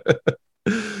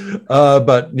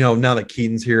 But now that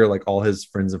Keaton's here, like all his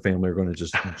friends and family are going to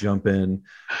just jump in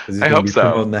because he's going to be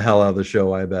promoting the hell out of the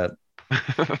show, I bet.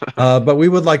 But we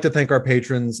would like to thank our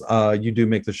patrons. You do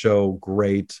make the show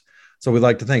great. So we'd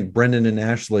like to thank Brendan and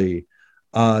Ashley,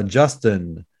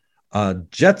 Justin,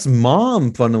 Jet's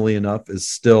mom, funnily enough, is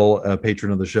still a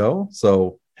patron of the show.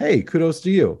 So, hey, kudos to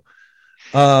you.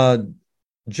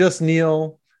 Just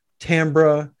Neil,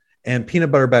 Tambra, and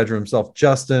Peanut Butter Badger himself,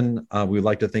 Justin. We'd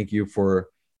like to thank you for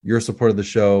your support of the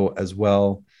show as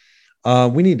well.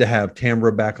 We need to have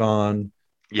Tambra back on.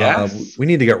 Yes. We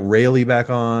need to get Rayleigh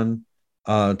back on,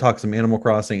 talk some Animal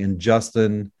Crossing, and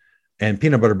Justin and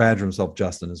Peanut Butter Badger himself,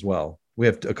 Justin, as well. We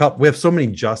have so many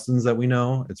Justins that we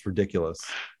know. It's ridiculous.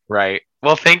 Right.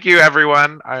 Well, thank you,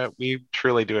 everyone. We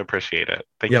truly do appreciate it.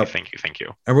 Thank you. And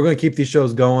we're going to keep these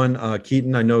shows going.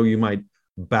 Keaton, I know you might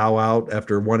bow out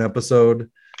after one episode.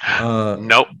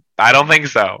 Nope, I don't think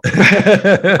so.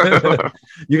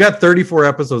 You got 34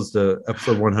 episodes to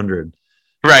episode 100.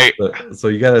 Right. So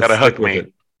you got to hook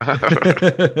me.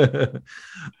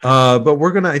 But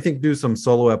we're going to, I think, do some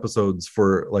solo episodes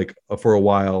for a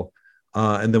while.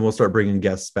 And then we'll start bringing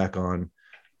guests back on.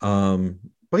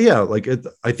 But yeah,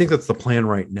 I think that's the plan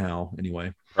right now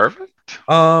anyway. Perfect.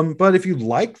 But if you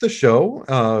like the show,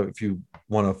 if you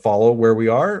want to follow where we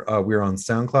are, we're on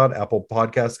SoundCloud, Apple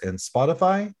Podcasts, and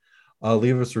Spotify.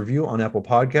 Leave us a review on Apple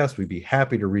Podcasts. We'd be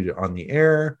happy to read it on the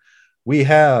air. We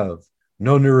have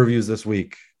no new reviews this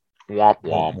week. Womp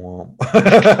womp.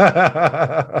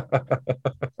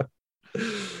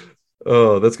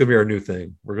 Oh, that's gonna be our new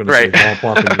thing. We're gonna say womp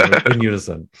womp in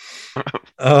unison.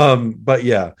 But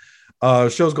yeah.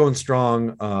 Show's going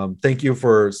strong. Thank you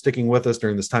for sticking with us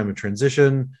during this time of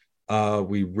transition.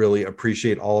 We really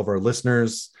appreciate all of our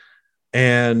listeners.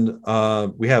 And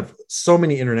we have so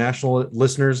many international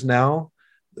listeners now.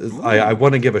 I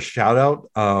want to give a shout out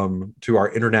to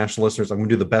our international listeners. I'm going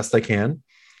to do the best I can.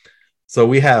 So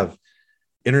we have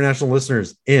international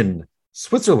listeners in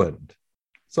Switzerland.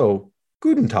 So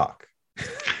Guten Tag.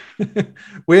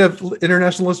 We have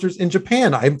international listeners in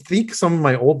Japan. I think some of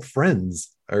my old friends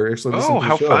are actually listening to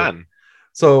the show. Fun.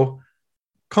 So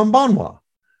Konbanwa,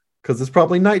 because it's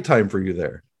probably nighttime for you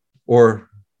there. Or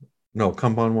no,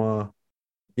 Konbanwa.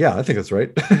 Yeah, I think that's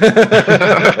right.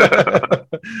 I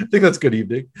think that's good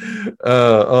evening.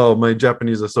 Oh, my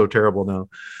Japanese is so terrible now.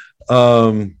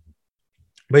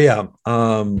 But yeah,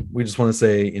 we just want to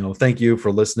say, thank you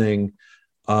for listening.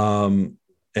 And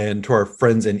to our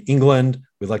friends in England,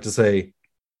 we'd like to say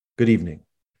good evening.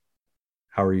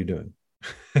 How are you doing?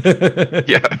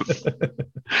 Yes.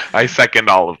 I second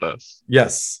all of this.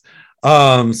 Yes.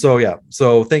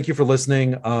 So thank you for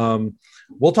listening.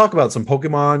 We'll talk about some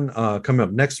Pokemon coming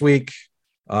up next week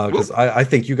because I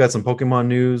think you got some Pokemon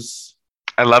news.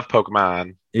 I love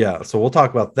Pokemon. Yeah, so we'll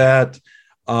talk about that.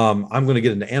 I'm going to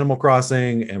get into Animal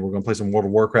Crossing, and we're going to play some World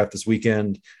of Warcraft this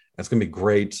weekend. That's going to be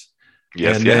great.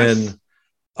 Yes, Then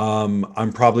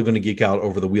I'm probably going to geek out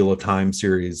over the Wheel of Time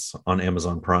series on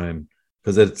Amazon Prime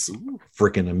because it's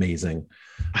freaking amazing.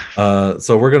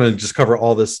 So we're going to just cover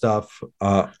all this stuff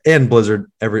and Blizzard,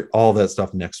 all that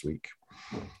stuff next week.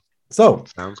 So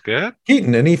sounds good.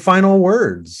 Keaton, any final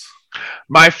words?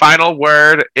 My final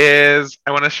word is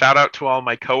I want to shout out to all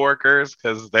my coworkers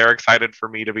because they're excited for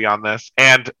me to be on this.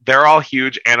 And they're all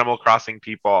huge Animal Crossing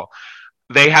people.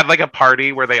 They had like a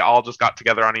party where they all just got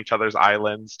together on each other's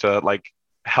islands to like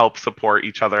help support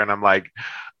each other. And I'm like,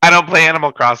 I don't play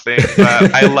Animal Crossing,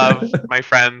 but I love my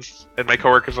friends and my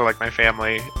coworkers are like my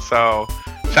family. So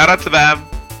shout out to them.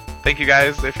 Thank you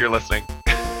guys if you're listening.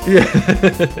 Yeah,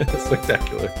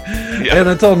 spectacular. Yeah. And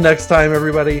until next time,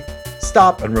 everybody,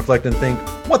 stop and reflect and think,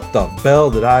 what the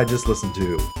bell did I just listen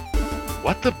to?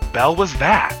 What the bell was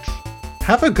that?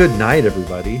 Have a good night,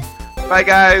 everybody. Bye,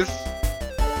 guys.